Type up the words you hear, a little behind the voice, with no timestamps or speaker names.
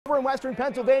from Western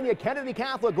Pennsylvania, Kennedy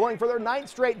Catholic going for their 9th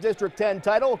straight District 10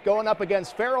 title, going up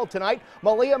against Farrell tonight.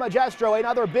 Malia Magestro,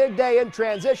 another big day in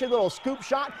transition, little scoop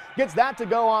shot, gets that to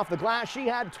go off the glass. She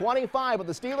had 25, but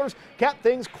the Steelers kept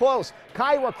things close.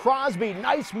 Kyra Crosby,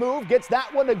 nice move, gets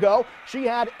that one to go. She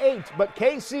had 8, but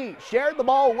KC shared the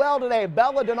ball well today.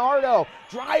 Bella DiNardo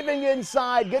driving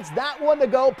inside, gets that one to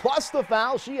go, plus the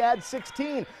foul. She had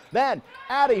 16. Then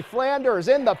Addie Flanders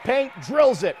in the paint,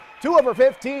 drills it. 2 of her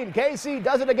 15. KC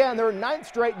does it again. Their 9th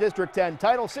straight District 10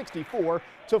 title,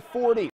 64-40.